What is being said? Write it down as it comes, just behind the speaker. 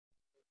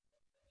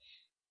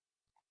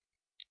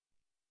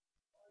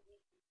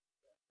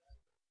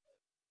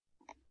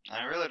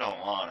I really don't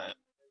want it.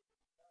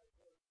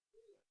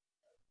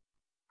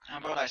 How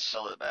about I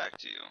sell it back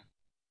to you?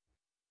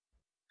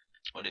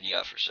 What have you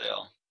got for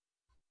sale?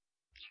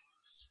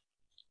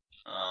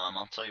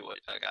 I'll tell you what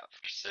I got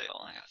for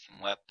sale. I got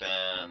some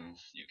weapons.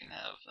 You can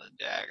have a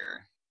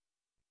dagger.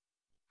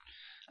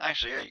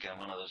 Actually, yeah, you can have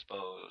one of those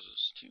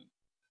bows too.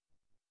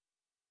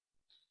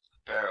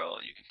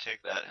 Barrel. You can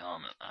take that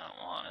helmet. I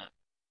don't want it.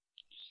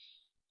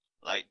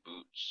 Light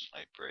boots,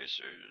 light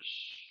bracers.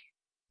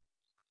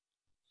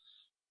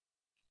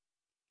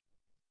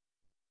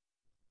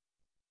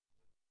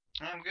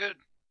 I'm good.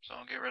 So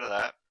I'll get rid of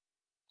that.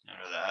 Get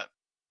rid of that.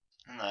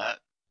 And that.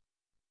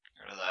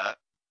 Get rid of that.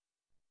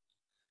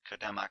 Cut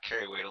down my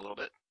carry weight a little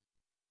bit.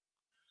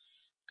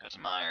 Got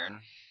some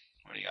iron.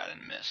 What do you got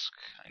in misc?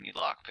 I need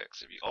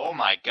lockpicks. Oh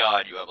my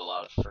god, you have a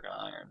lot of friggin'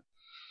 iron.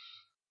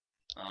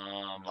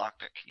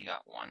 Lockpick. You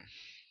got one.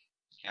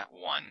 You got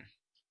one.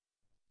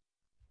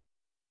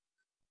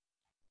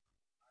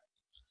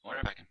 I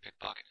wonder if I can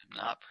pickpocket him.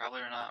 Not,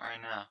 probably not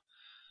right now.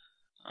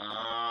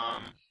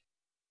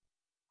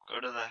 Go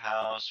to the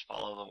house,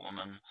 follow the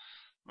woman.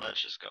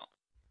 Let's just go.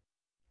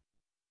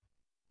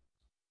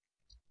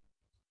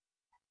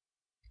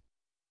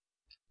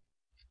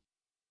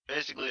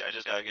 Basically, I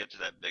just gotta get to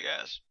that big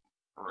ass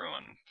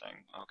ruin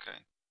thing. Okay.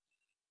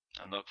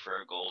 And look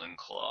for a golden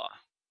claw.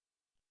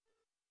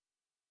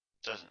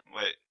 Doesn't,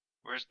 wait.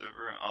 Where's the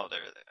ruin? Oh, there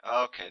they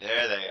are. Okay,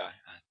 there they are.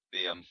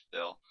 Be 'em,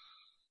 Bill.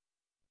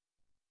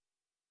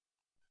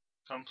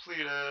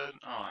 Completed.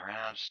 Oh, I ran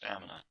out of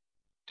stamina.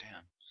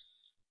 Damn.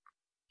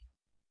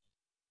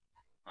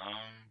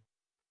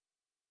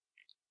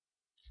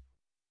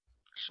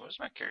 So what does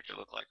my character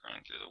look like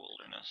running through the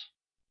wilderness?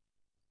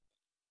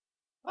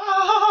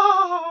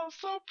 Oh,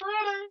 so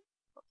pretty.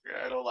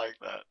 Okay, I don't like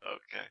that.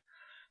 Okay.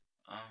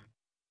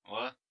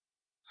 What?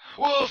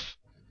 Wolf!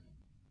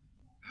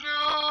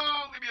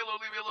 No! Leave me alone,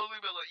 leave me alone,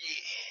 leave me alone.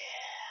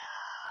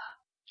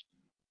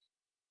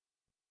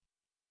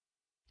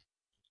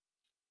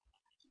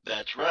 Yeah!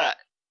 That's right.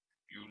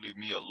 You leave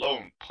me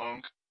alone,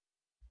 punk.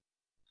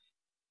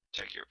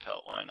 Take your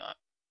pelt, why not?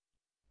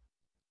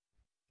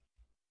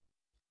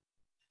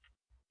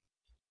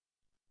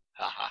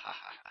 Ha ha ha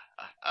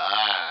ha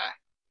ha.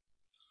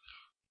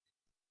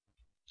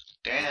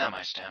 Damn,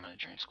 my stamina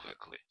drains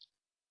quickly.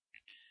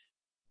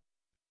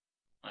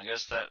 I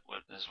guess that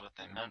is what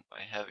they meant by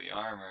heavy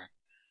armor.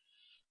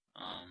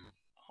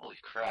 Holy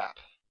crap.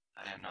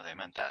 I didn't know they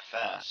meant that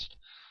fast.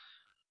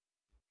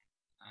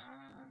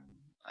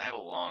 I have a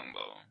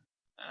longbow,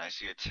 and I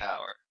see a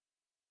tower.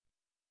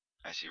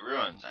 I see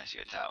ruins, and I see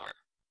a tower.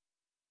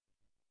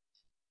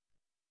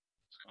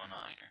 What's going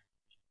on here?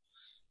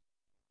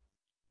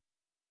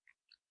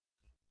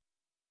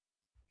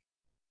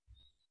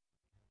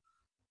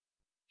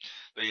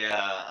 But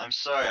yeah, I'm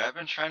sorry, I've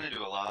been trying to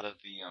do a lot of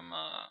the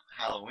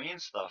Halloween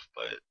stuff,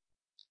 but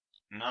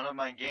none of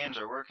my games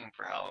are working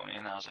for Halloween.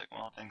 And I was like,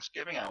 well,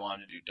 Thanksgiving I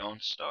wanted to do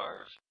Don't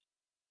Starve.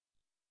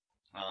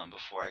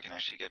 Before I can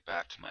actually get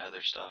back to my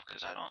other stuff,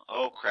 because I don't.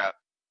 Oh crap!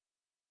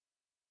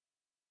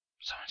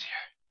 Someone's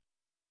here.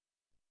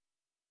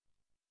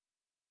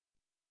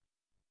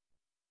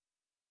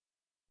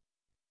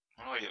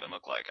 What do I even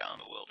look like out in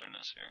the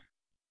wilderness here?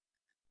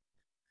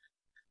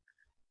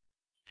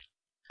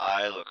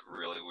 I look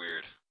really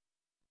weird.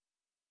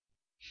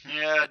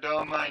 Yeah,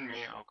 don't mind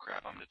me. Oh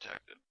crap, I'm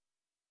detected.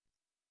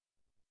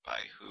 By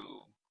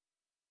who?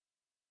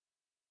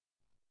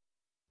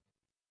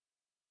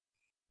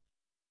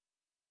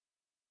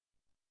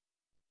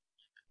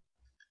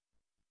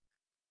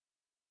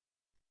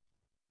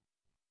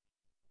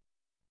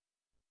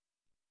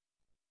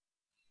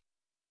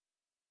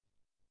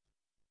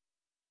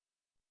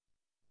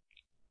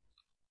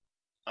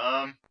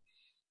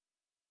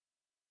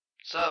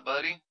 What's up,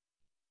 buddy?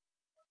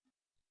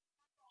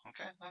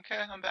 Okay, okay,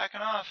 I'm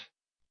backing off.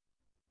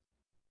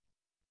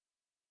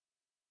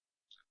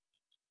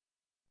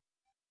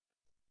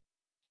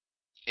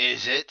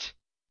 Is it?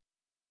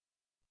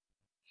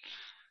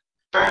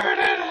 Burn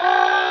in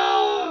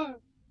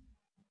hell!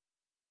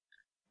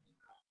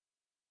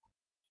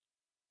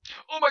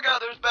 Oh my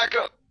god, there's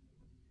backup!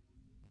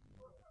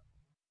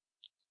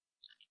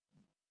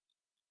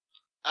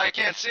 I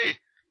can't see!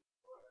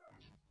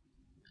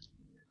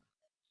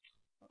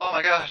 Oh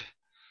my god!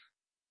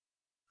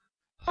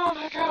 Oh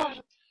my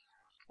god!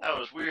 That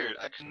was weird.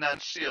 I could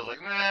not see. I was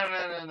like, nah,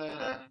 nah, nah, nah,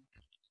 nah.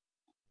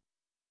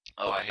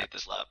 Oh, I hate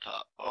this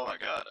laptop. Oh my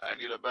god, I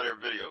need a better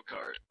video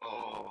card.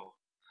 Oh,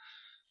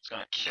 it's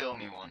gonna kill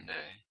me one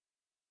day.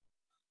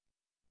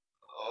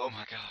 Oh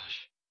my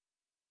gosh.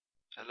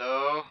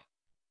 Hello?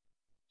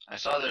 I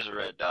saw there's a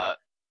red dot.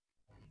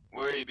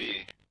 Where you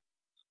be?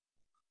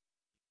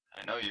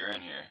 I know you're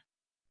in here.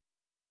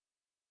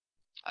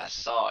 I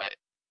saw it.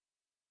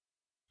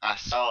 I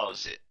saw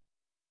it.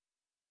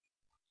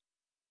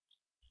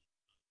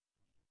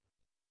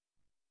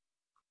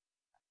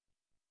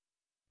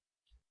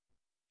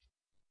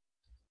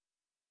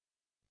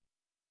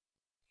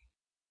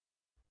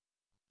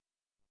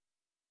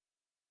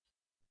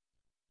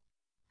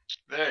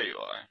 There you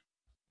are.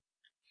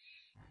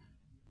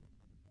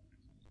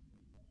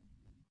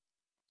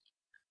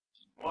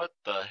 What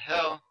the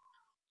hell?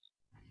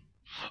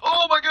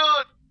 Oh my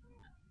god!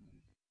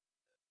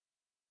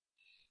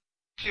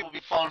 People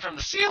be falling from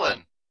the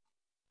ceiling.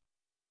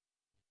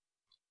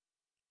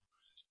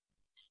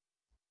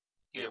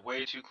 You get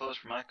way too close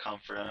for my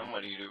comfort, and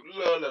what do you do?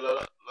 La la la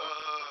la.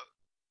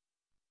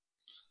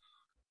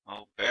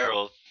 Oh,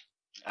 barrels.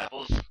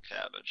 Apples,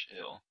 cabbage,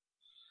 hill.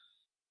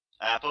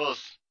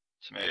 Apples,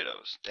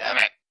 tomatoes. Damn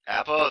it!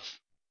 Apples,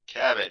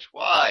 cabbage.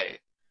 Why?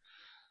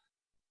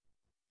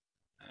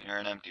 You're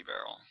an empty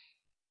barrel.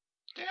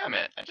 Damn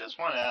it! I just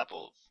want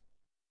apples.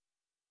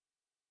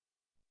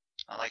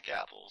 I like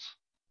apples.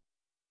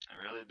 I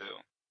really do.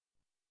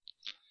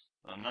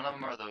 Well, none of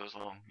them are those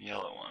little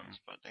yellow ones,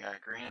 but they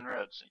got green and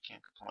red, so you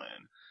can't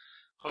complain.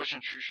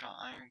 Potion, true shot,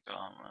 iron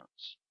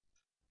gauntlets.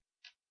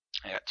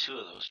 I got 2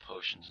 of those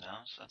potions now,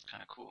 so that's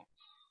kind of cool.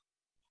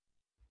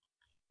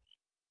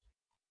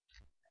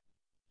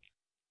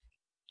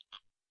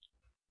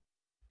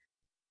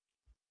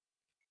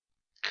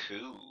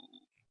 Cool.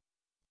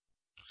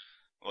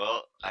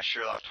 Well, I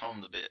sure left home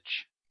the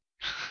bitch.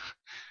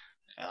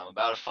 And I'm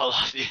about to fall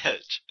off the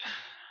edge.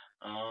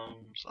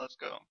 So let's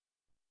go.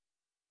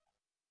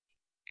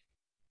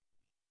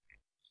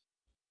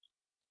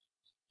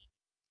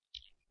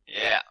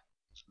 Yeah,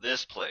 it's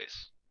this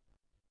place.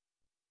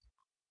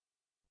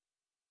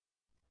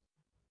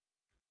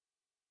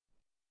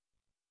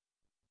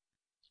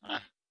 Huh.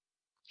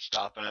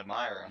 Stop and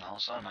admire, and all of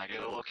a sudden I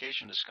get a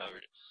location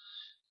discovered.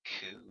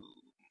 Cool.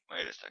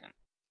 Wait a second.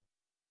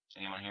 Is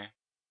anyone here?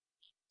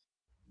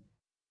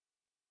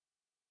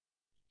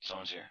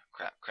 Someone's here.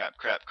 Crap, crap,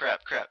 crap,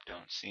 crap, crap.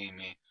 Don't see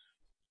me.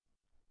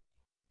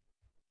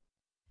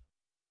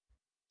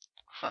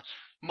 Huh.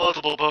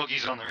 Multiple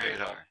bogeys on the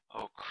radar.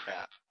 Oh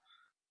crap.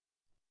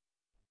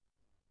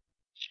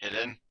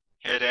 Hidden.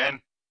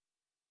 Hidden.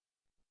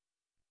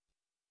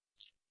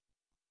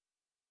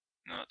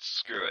 No,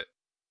 screw it.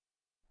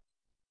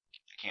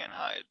 I can't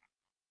hide.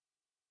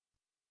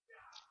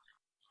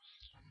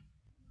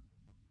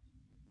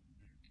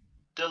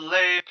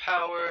 Delay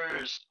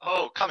powers.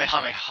 Oh,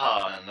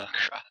 Kamehameha in the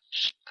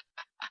crotch.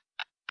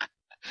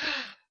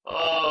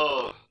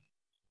 Oh,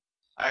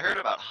 I heard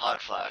about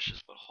hot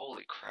flashes, but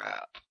holy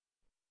crap.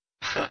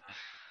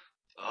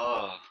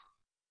 Oh,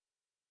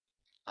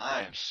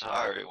 I am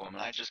sorry, woman.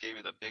 I just gave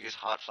you the biggest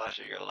hot flash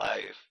of your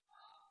life.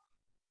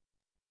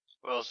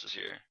 Who else is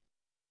here?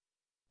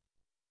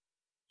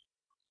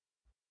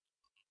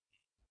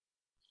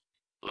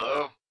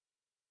 Hello?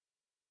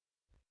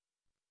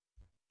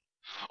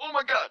 Oh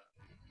my god!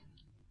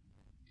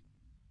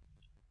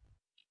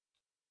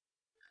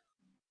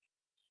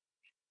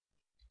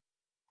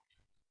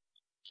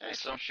 Okay,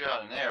 some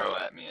shot an arrow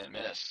at me and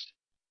missed.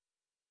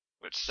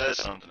 Which says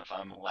something if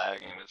I'm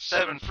lagging with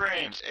 7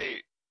 frames,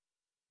 8.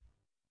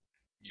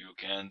 You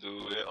can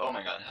do it. Oh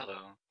my god,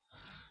 hello.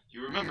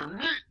 You remember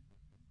me?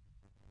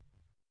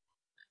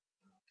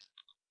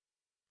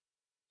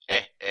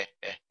 Eh, eh,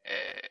 eh,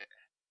 eh.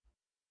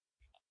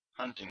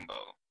 Hunting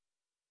bow.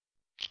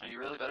 Are you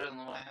really better than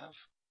what I have?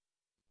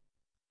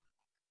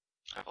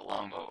 I have a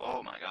longbow.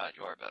 Oh my god,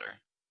 you are better.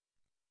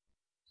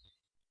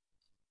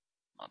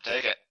 I'll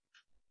take it.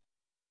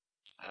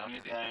 I don't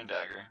need the iron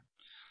dagger.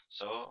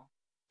 So,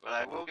 but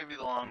I will give you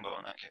the longbow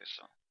in that case,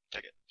 so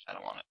take it. I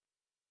don't want it.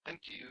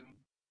 Thank you.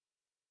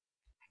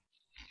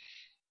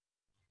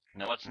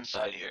 Know what's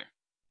inside here?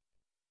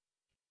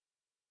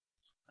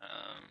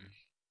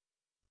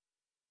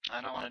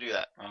 I don't want to do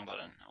that. Wrong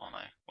button. I want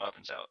my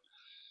weapons out.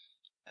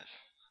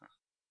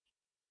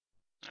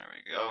 There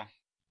we go.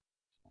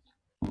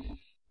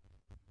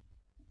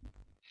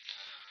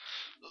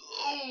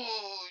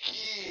 Oh,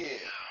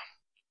 yeah.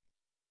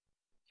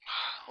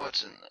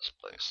 What's in this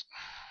place?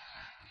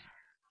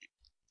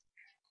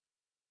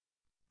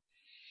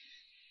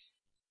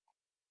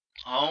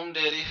 Home,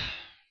 Diddy.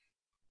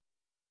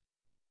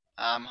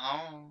 I'm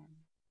home.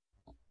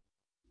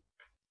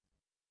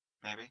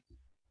 Maybe.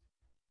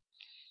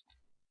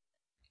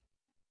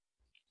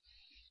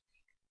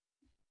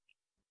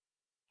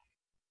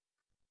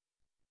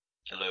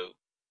 Hello.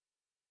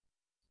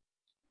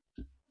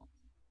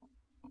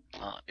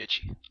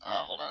 Itchy.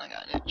 Hold on, I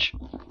got an itch.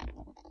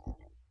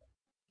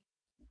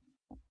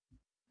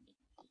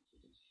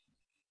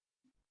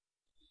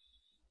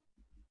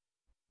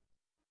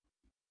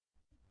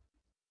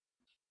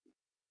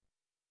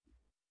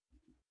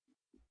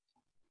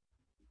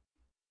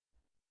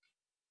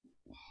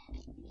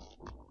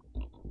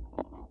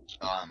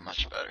 Oh, I'm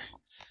much better.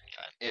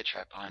 Got an itch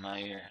right behind my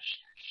ear,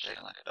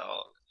 shaking like a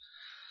dog.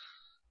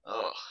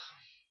 Ugh.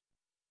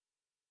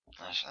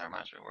 Actually, that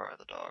reminds me, where are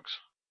the dogs?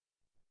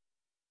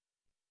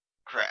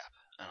 Crap.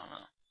 I don't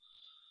know.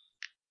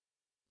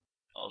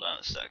 Hold on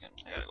a second.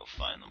 I gotta go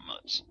find the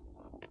mutts.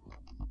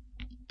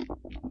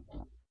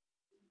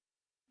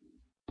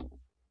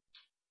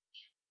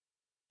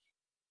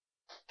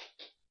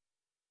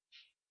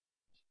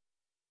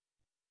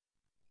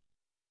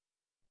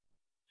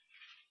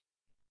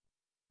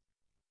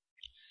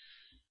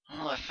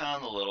 Well, I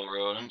found the little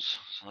rodents,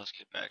 so let's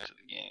get back to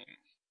the game.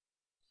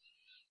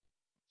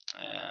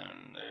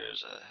 And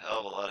there's a hell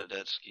of a lot of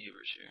dead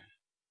skeevers here.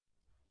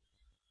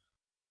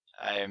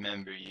 I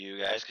remember you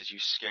guys because you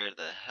scared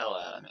the hell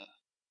out of me.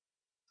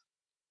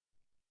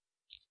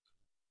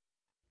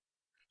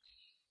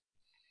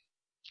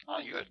 Oh,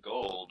 you had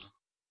gold.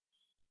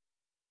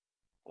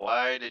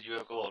 Why did you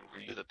have gold? Were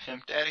you the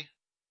pimp daddy?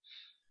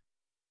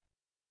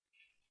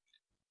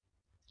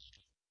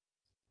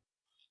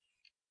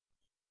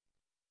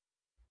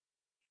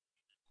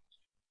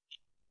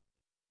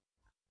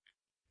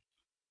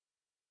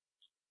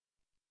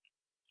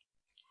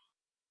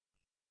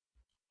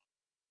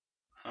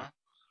 Huh?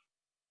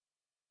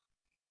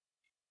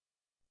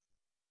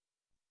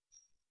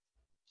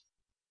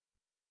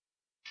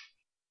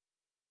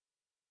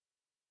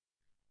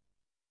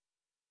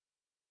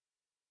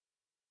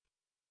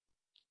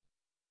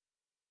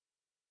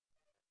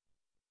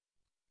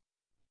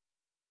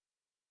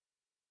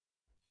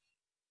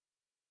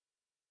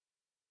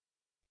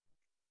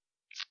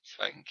 See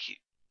if I can keep...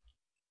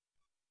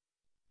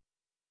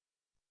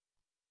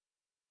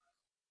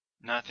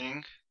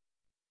 Nothing.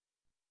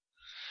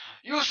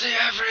 You see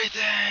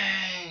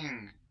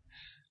everything!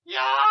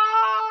 Yeah!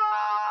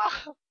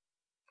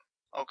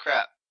 Oh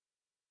crap.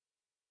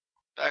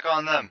 Back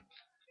on them.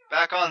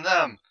 Back on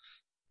them.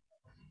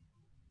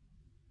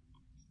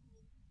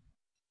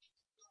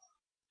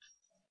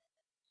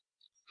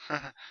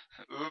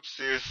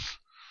 Oopsies.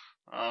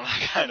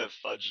 I kind of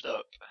fudged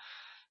up.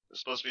 It was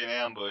supposed to be an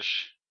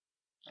ambush.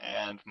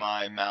 And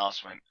my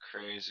mouse went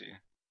crazy.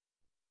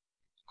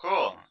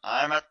 Cool.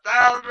 I'm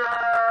 1,000!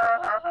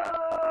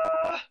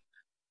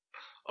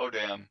 Oh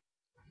damn.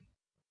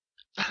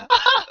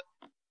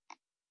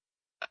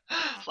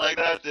 Like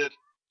that did.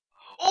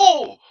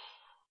 Oh!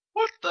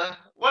 What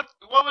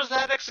was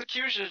that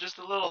execution? Just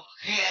a little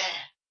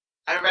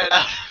I ran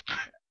out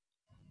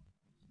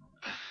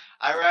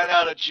I ran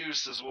out of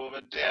juices,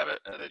 woman, damn it,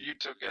 and then you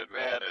took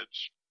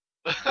advantage.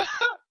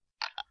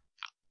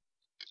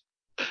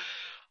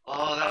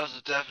 Oh, that was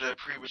a definite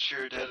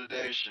premature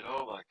detonation.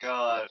 Oh my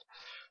god.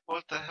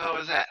 What the hell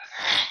is that?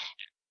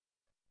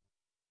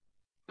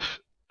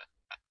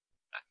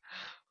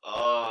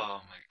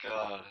 Oh my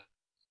god.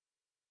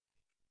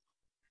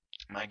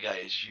 My guy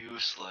is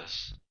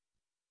useless.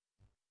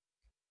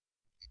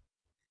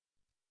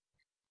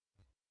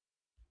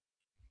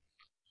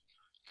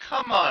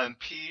 Come on,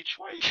 Peach.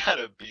 Why you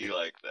gotta be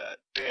like that?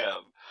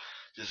 Damn.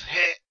 Just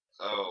hit.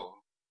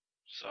 Oh.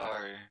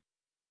 Sorry.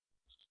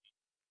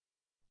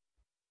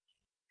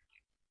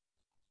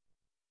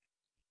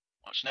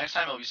 Watch, next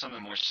time it'll be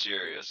something more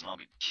serious and I'll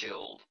be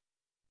killed.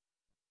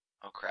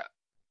 Oh crap.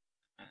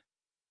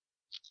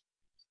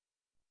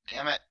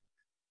 Damn it.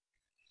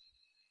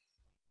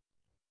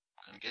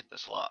 I'm gonna get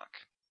this lock.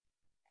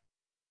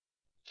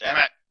 Damn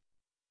it.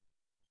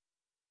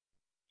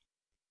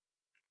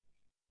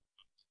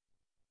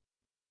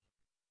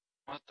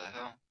 What the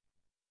hell?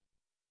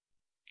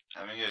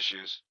 Having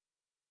issues.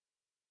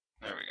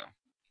 There we go.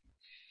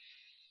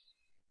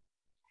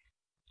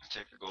 Let's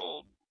take the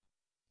gold.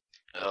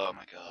 Oh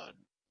my god.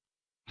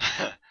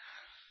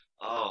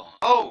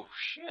 Oh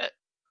shit.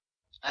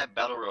 I have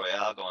Battle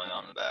Royale going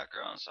on in the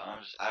background, so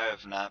I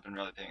have not been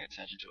really paying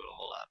attention to it a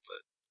whole lot,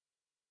 but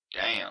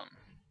damn.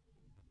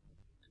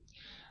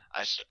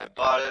 I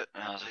bought it,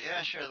 and I was like,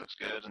 yeah, sure, it looks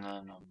good, and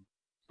then,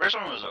 first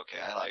one was okay,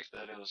 I liked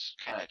it, it was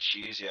kind of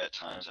cheesy at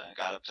times, I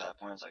got up to that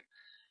point, it's like,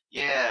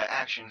 yeah,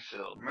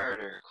 action-filled,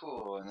 murder,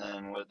 cool, and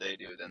then what did they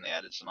do? Then they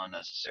added some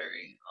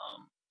unnecessary,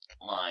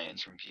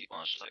 lines from people,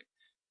 and it's just like,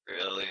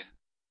 really?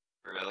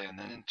 Really? And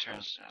then it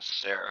turns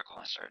hysterical,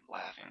 and I started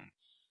laughing,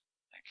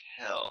 like,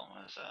 hell,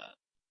 what is that?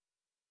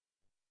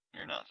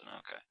 You're nothing,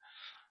 okay.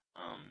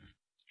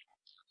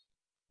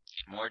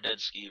 More dead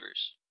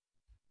skeevers.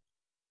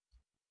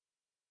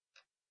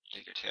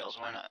 Take your tails,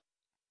 why not?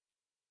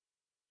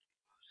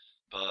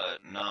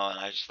 But no, and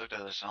I just looked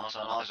at this house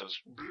and all I saw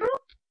was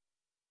bloop.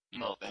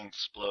 No thing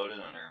exploded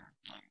on her.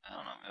 Like, I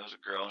don't know. It was a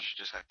girl. She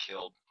just got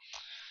killed.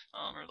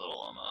 Her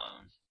little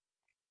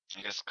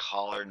I guess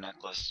collar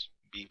necklace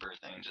beeper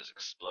thing just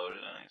exploded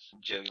and it's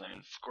jiggling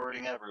and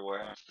squirting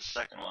everywhere. That's the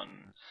second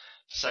one.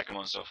 The second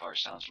one so far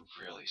sounds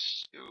really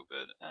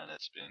stupid, and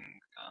it's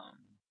been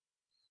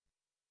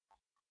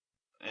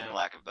in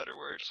lack of better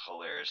words,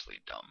 hilariously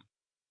dumb.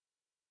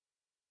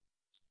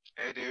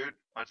 Hey dude,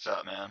 what's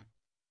up, man?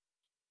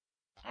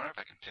 I wonder if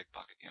I can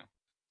pickpocket you.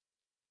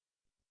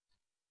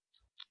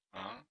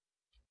 Huh?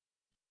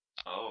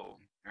 Oh,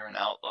 you're an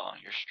outlaw.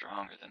 You're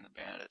stronger than the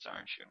bandits,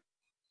 aren't you?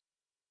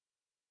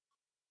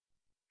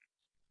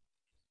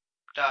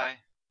 Die.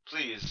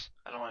 Please.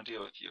 I don't want to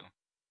deal with you.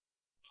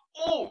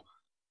 Oh!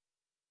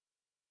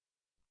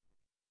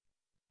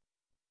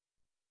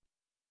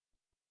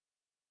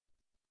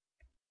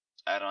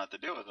 I don't have to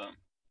deal with them.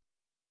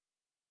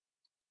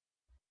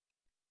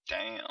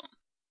 Damn.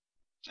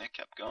 They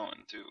kept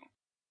going, too.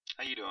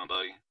 How you doing,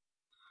 buddy?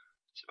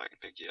 See if I can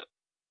pick you up.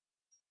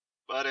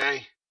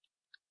 Buddy!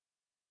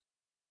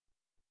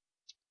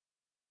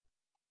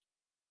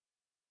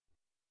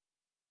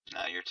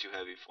 Nah, you're too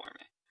heavy for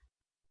me.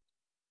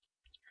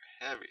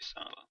 You're heavy,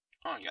 son of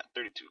a... Oh, you got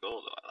 32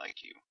 gold, though. I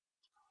like you.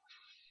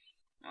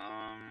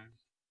 Um,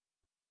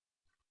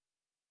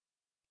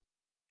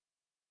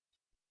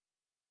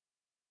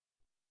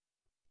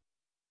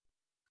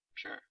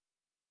 sure,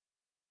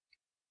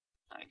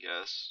 I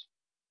guess.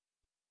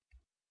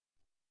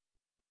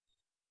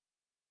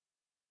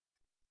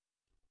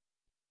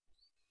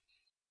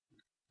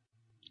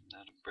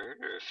 Not a bird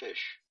or a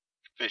fish?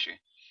 Fishy.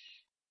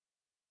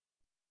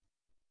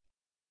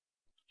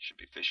 Should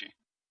be fishy.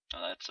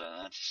 Oh,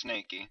 that's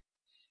snaky.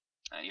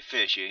 Are you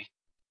fishy?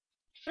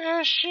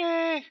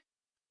 Fishy!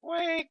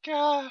 Wake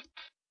up!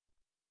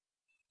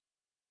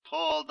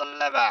 Pull the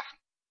lever!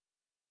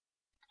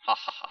 Ha ha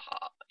ha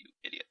ha, you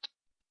idiot.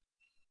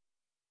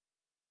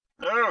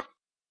 No!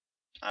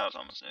 I was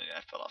almost an idiot.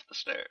 I fell off the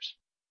stairs.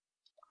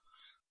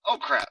 Oh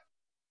crap!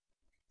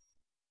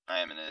 I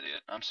am an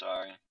idiot. I'm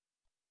sorry.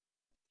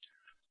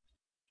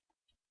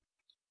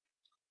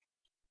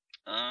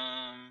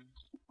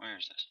 Where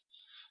is this?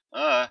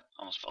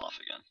 Almost fell off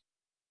again.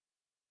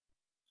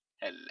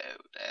 Hello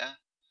there.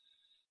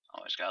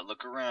 Always gotta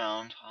look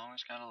around.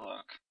 Always gotta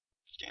look.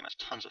 This game has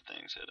tons of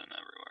things hidden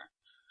everywhere.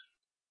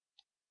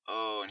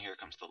 Oh, and here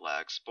comes the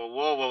lag. But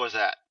whoa, what was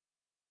that?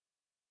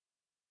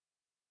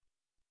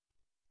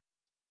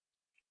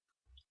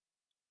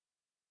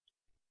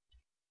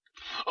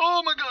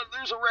 Oh my god,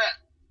 there's a rat!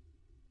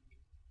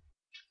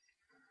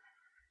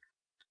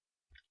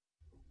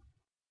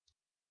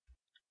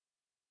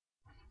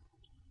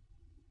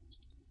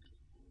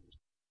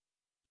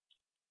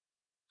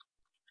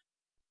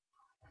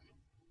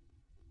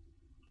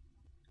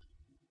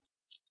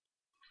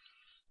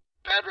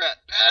 Bad rat!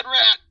 Bad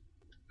rat!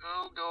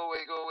 Oh, go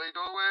away, go away,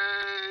 go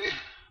away!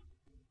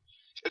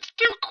 It's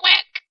too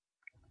quick!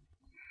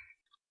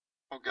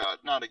 Oh god,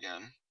 not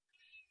again.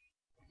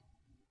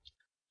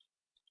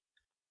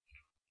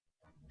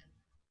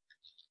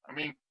 I'm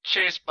being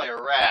chased by a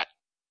rat.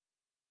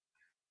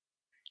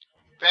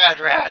 Bad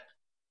rat!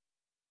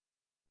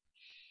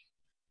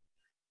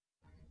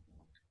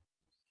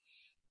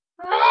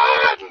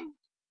 Run!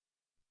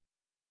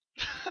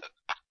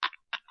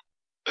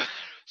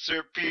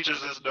 Sir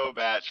Peaches is no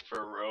match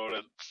for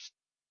rodents.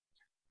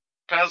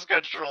 Pest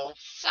control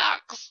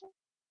sucks!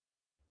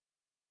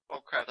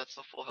 Oh crap, that's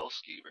the full health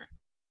skeever.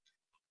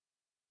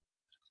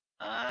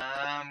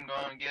 I'm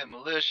gonna get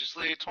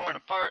maliciously torn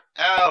apart.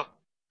 Ow!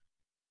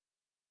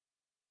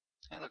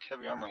 Hey, look,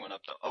 heavy armor went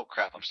up though. Oh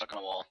crap, I'm stuck on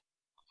a wall.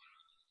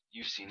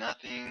 You see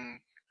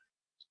nothing,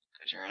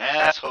 because you're an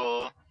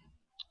asshole.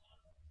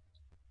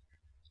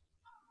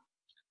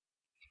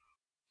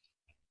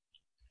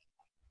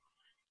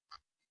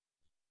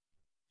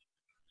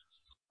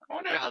 I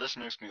wonder how this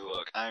makes me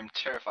look. I'm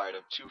terrified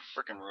of 2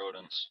 frickin'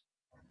 rodents.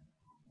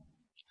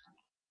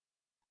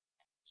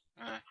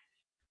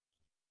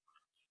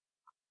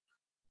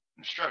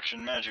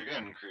 Instruction magic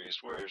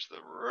increased. Where's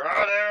the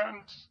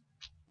rodents?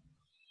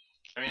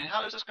 I mean,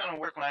 how is this gonna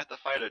work when I have to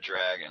fight a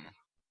dragon?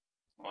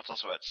 Well, it's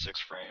also at 6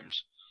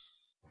 frames.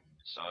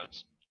 So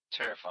it's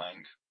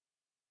terrifying.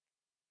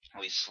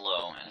 Really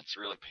slow, and it's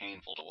really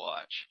painful to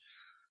watch.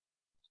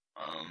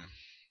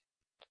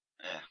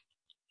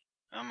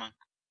 Come on.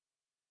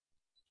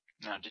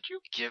 Now, did you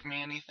give me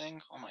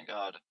anything? Oh my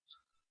god.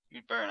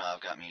 You'd better not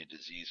have got me a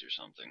disease or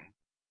something.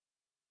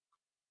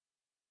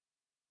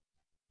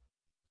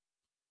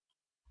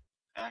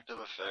 Active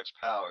effects,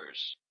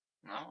 powers.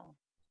 No.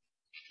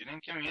 You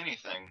didn't give me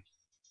anything.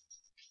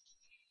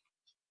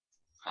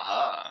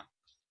 Haha.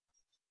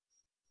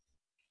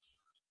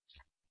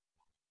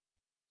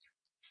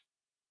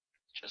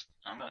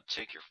 I'm gonna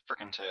take your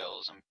frickin'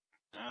 tails.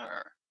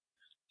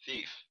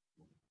 Thief.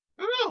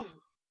 Ooh!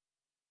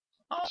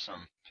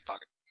 Awesome.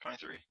 Pocket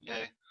 23.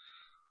 Yay.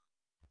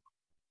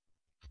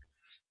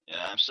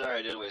 Yeah, I'm sorry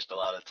I did waste a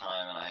lot of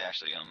time, and I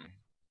actually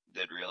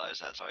did realize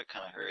that, so I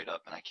kind of hurried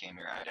up and I came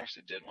here. I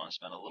actually did want to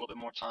spend a little bit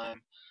more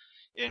time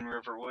in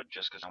Riverwood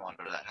just because I want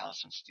to go to that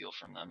house and steal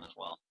from them as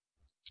well.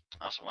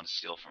 I also want to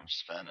steal from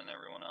Sven and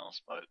everyone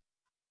else, but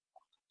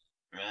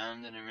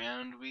round and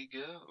around we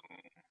go.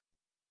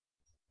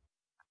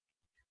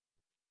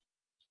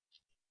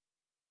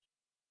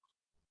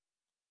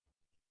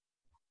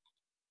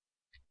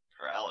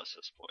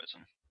 Paralysis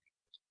poison.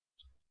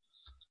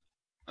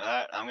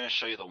 Alright, I'm going to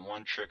show you the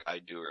one trick I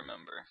do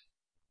remember.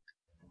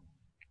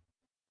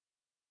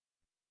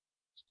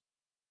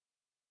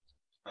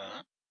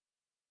 What's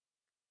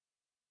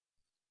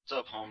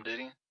up, Home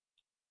Diddy?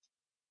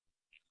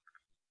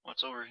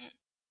 What's over here?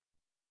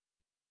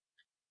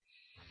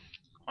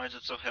 Why is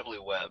it so heavily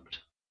webbed?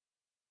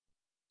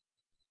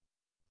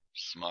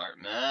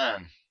 Smart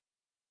man.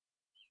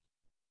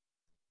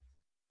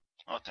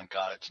 Oh, thank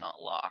God it's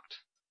not locked.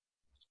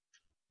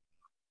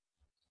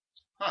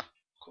 Huh,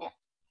 cool.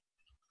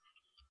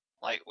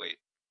 Lightweight.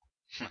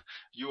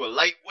 You a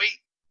lightweight?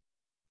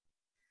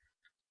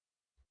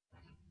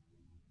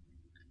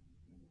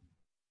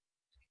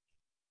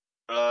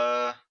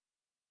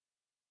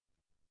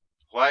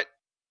 What?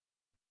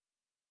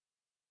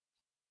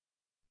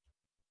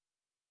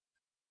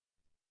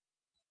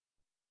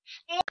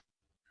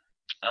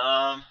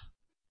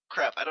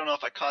 Crap, I don't know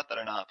if I caught that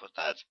or not, but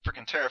that's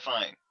freaking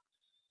terrifying.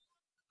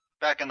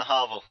 Back in the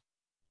hovel.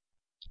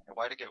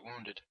 Why'd I get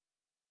wounded?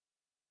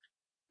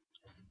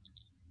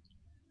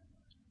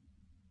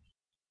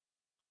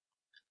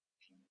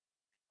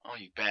 Oh,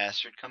 you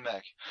bastard, come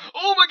back.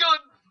 Oh my god!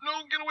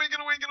 No, get away, get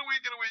away, get away,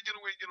 get away, get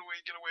away, get away,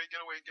 get away, get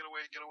away, get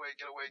away, get away,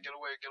 get away, get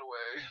away, get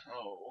away.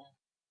 Oh.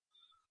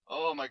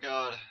 Oh my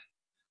god.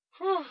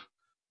 Whew.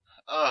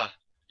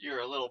 You're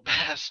a little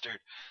bastard.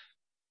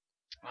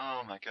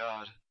 Oh my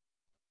god.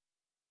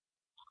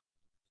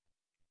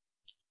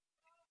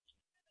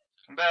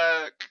 Come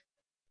back.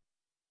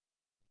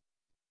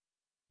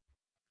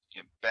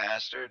 You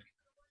bastard.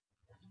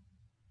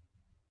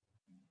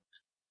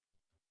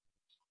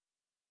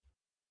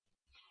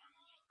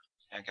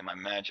 Can't get my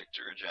magic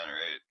to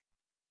regenerate.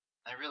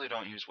 I really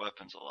don't use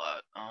weapons a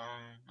lot.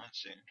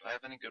 Let's see. Do I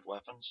have any good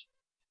weapons?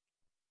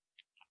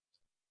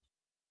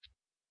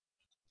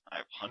 I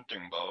have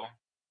hunting bow.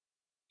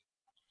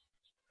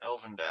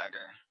 Elven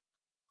dagger.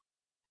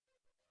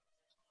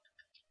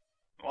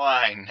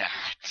 Why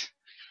not?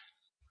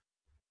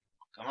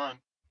 Come on.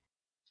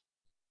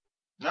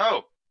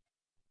 No!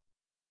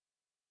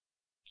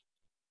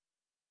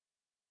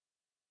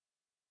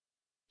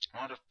 I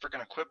want to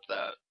frickin' equip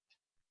that.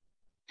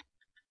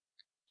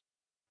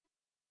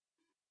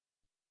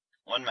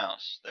 One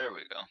mouse. There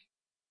we go.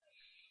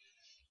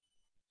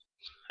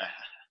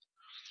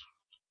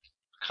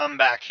 Come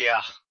back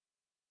here.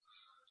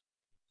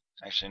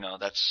 Actually, no,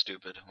 that's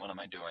stupid. What am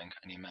I doing?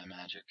 I need my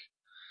magic.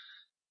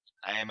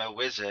 I am a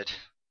wizard.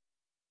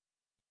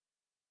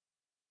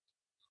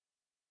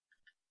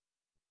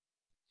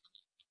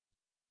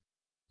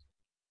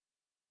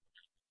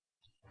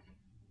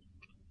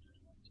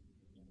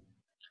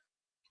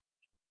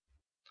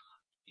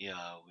 You're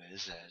a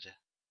wizard.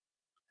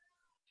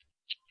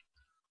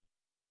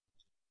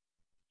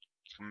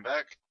 Come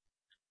back.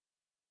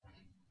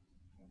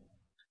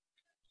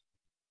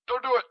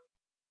 Don't do it!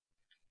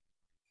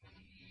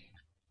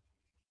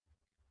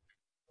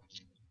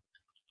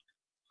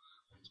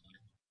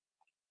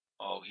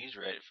 Oh, he's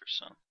ready for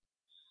some.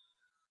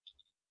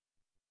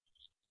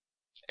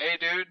 Hey,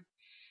 dude.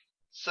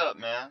 What's up,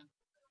 man?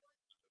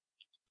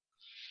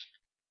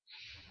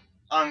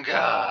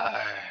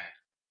 Ungar!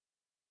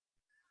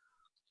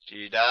 Did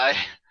you die?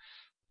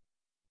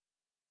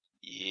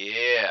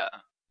 Yeah.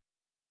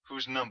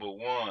 Who's number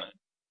one?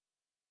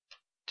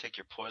 Take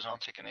your poison, I'll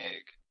take an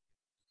egg.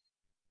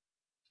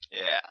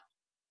 Yeah.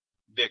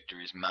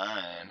 Victory's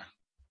mine.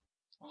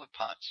 Oh, look,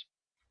 pots.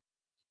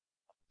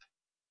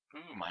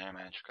 Ooh, minor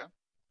magica.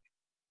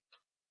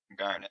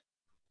 Garnet.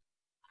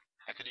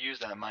 I could use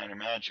that minor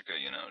magica,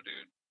 you know,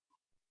 dude.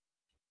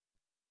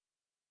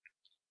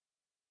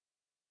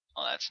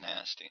 Oh, that's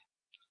nasty.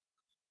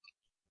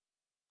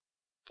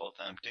 Both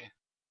empty.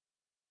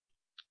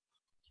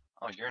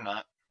 Oh, you're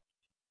not.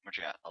 What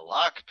you got? A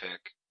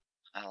lockpick?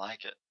 I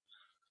like it.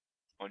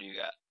 What do you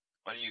got?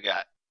 What do you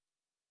got?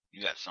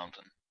 You got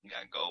something. You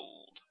got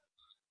gold.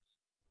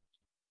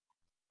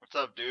 What's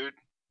up, dude?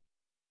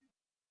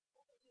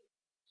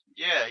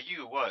 Yeah,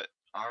 you, what?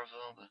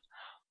 Arvel?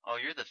 Oh,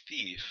 you're the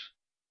thief.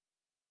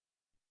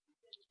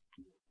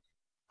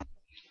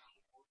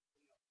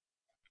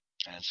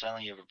 And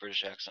suddenly you have a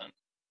British accent.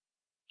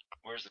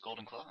 Where's the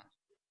golden claw?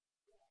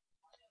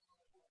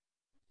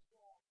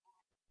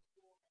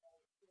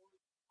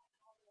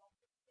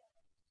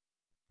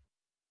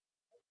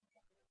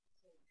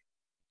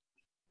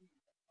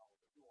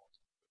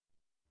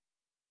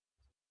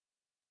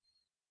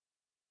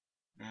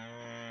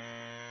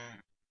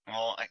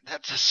 Well,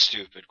 that's a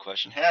stupid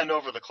question. Hand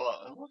over the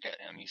claw. Look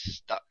at him, he's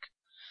stuck.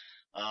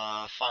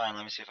 Fine,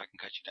 let me see if I can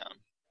cut you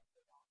down.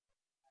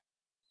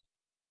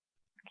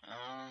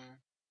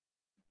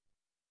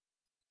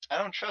 I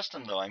don't trust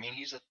him though, I mean,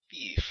 he's a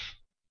thief.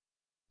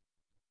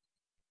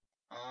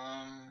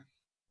 A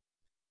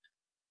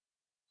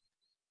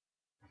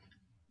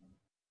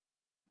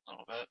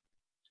little bit.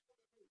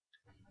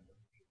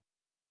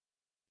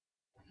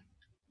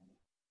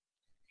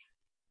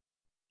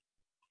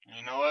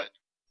 You know what?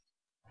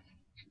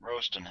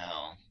 Roast in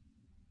hell.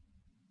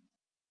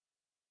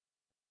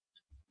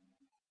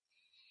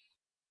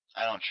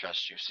 I don't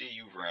trust you. See,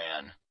 you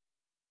ran.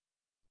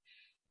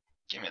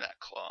 Give me that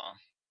claw.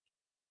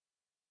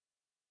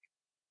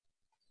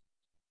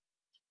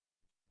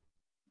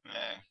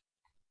 Hey.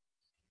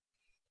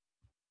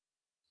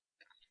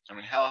 I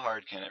mean, how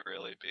hard can it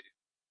really be?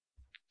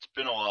 It's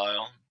been a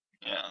while.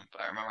 Yeah,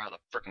 but I remember how the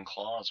frickin'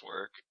 claws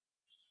work.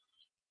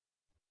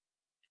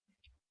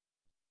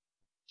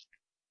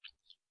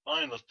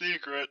 Find the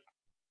secret!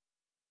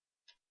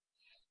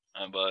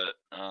 But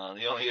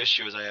the only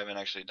issue is I haven't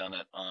actually done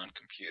it on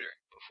computer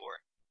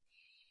before.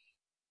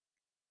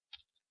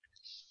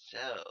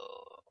 So,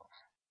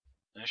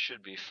 this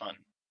should be fun.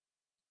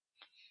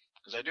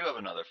 Because I do have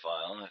another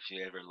file, if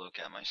you ever look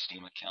at my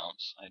Steam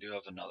accounts, I do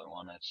have another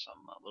one that's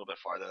a little bit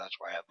farther, that's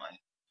where I have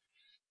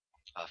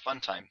my fun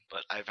time,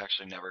 but I've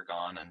actually never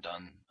gone and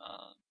done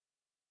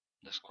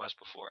this quest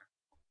before.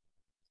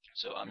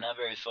 So I'm not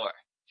very far.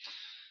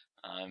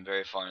 I'm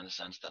very far in the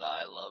sense that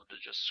I love to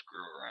just screw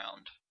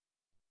around.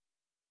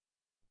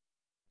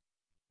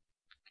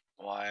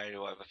 Why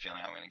do I have a feeling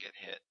I'm going to get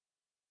hit?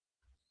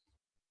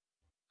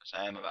 Because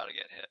I am about to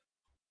get hit.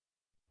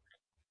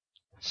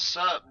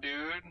 Sup,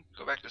 dude?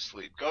 Go back to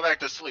sleep. Go back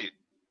to sleep.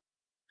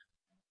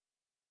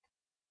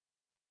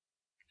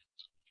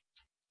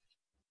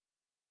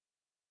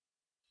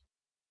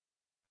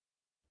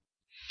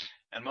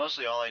 And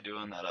mostly all I do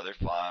in that other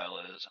file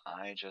is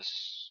I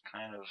just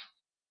kind of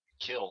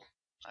kill.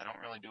 I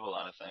don't really do a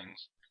lot of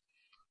things.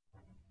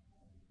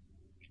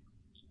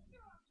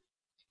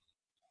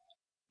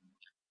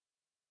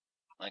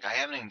 Like, I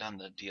haven't even done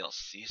the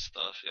DLC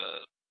stuff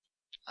yet.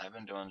 I've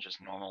been doing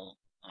just normal,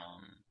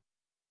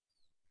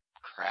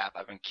 crap.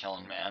 I've been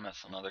killing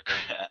mammoths and other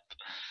crap.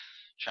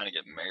 Trying to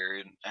get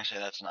married. Actually,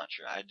 that's not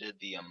true. I did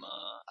the,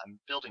 I'm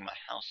building my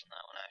house in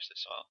that one, actually,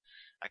 so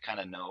I kind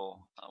of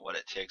know what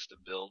it takes to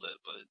build it,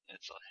 but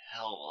it's a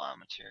hell of a lot of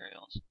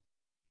materials.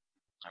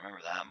 I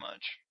remember that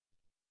much.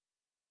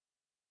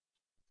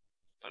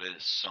 But it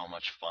is so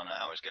much fun.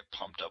 I always get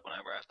pumped up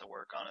whenever I have to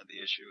work on it. The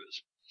issue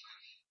is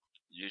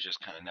you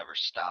just kind of never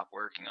stop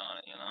working on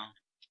it, you know?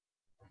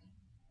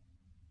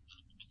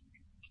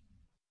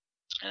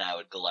 And I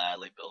would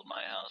gladly build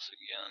my house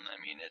again. I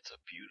mean, it's a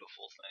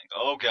beautiful thing.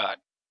 Oh, God.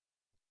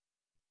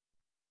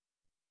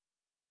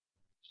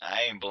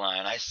 I ain't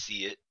blind. I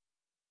see it.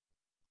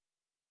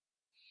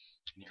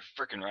 And you're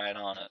freaking right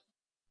on it.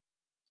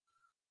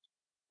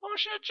 Oh,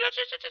 shit.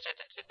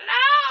 No!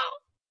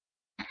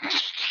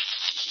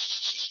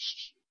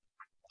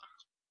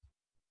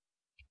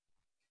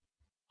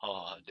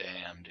 Oh,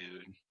 damn,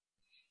 dude.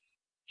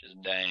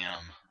 Just damn.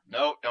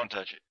 Nope, don't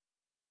touch it.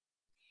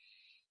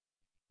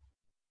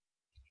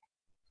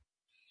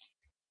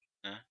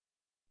 Huh?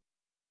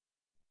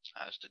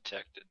 I was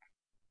detected.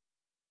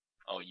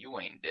 Oh, you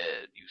ain't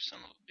dead, you son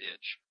of a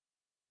bitch.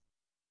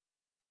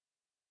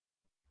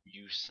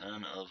 You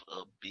son of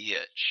a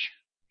bitch.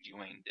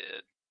 You ain't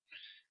dead.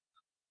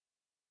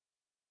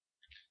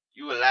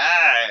 You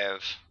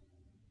alive!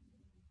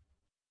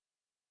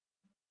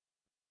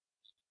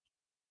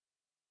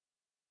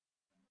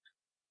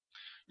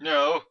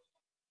 No!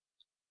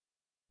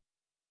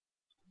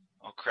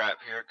 Oh crap,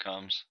 here it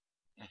comes.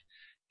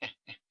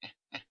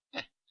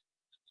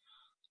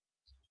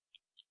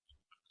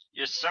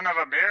 You son of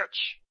a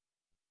bitch!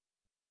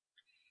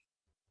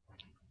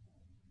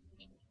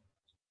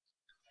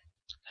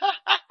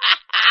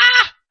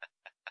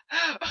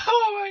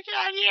 Oh my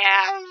god,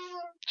 yes!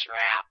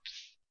 Traps!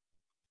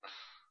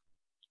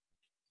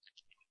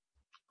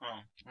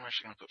 Oh, I'm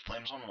actually gonna put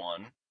flames on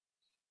 1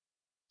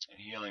 and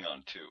healing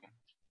on 2.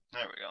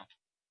 There we go.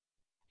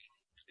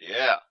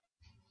 Yeah!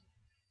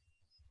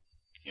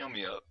 Heal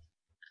me up.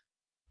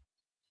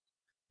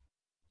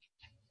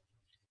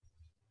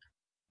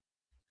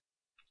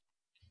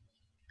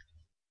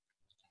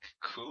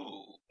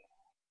 Cool.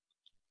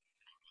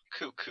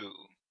 Cuckoo.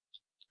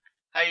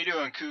 How you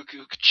doing,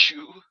 Cuckoo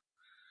Choo?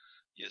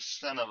 You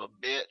son of a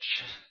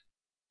bitch.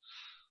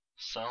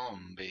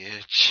 Some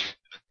bitch.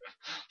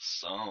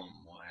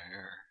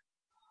 Somewhere.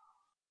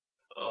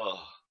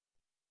 Oh.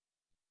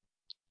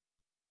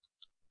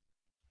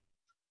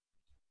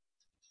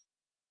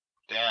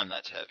 Damn,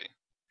 that's heavy.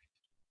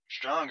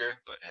 Stronger,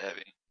 but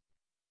heavy.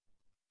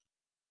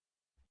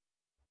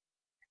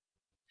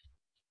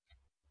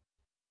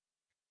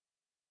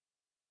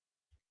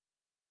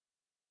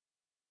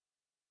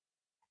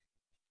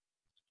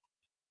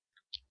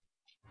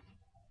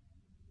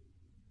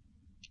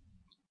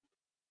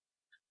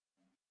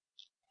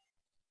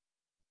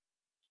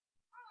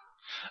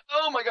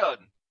 Oh my god!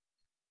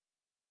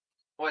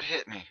 What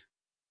hit me?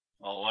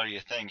 Well, what do you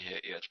think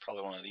hit you? It's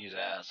probably one of these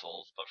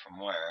assholes, but from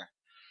where?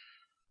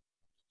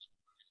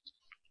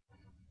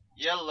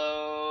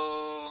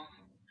 Yellow!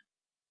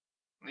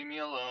 Leave me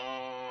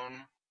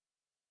alone.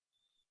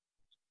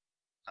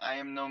 I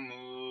am no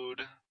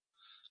mood.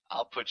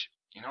 I'll put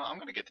you. You know, I'm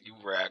gonna get you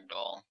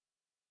ragdoll.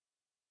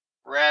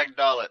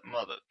 Ragdoll it,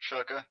 mother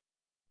trucker.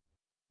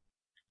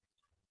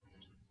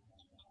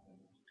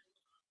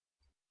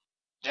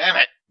 Damn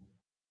it!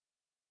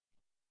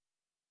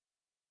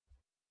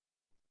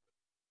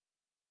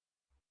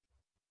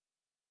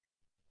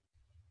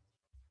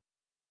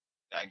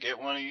 I get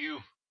one of you.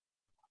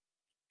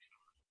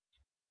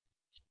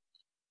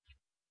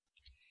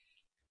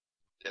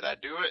 Did I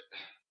do it?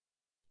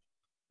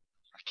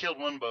 I killed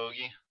one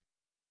bogey.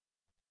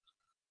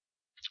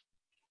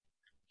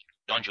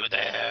 Don't you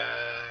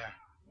dare!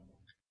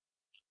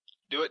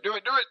 Do it, do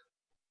it, do it!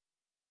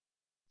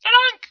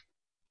 Sadunk!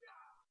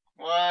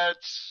 What?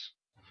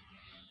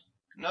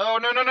 No,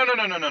 no, no, no, no,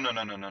 no, no, no, no,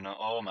 no, no, no, no.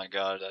 Oh my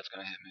god, that's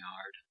gonna hit me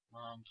hard.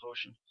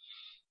 Potion.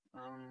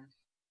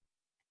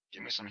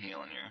 Give me some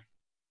healing here.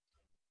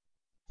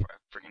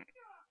 Freaking.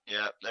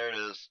 Yeah, there it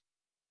is.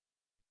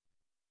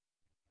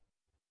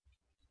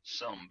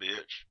 Some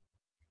bitch.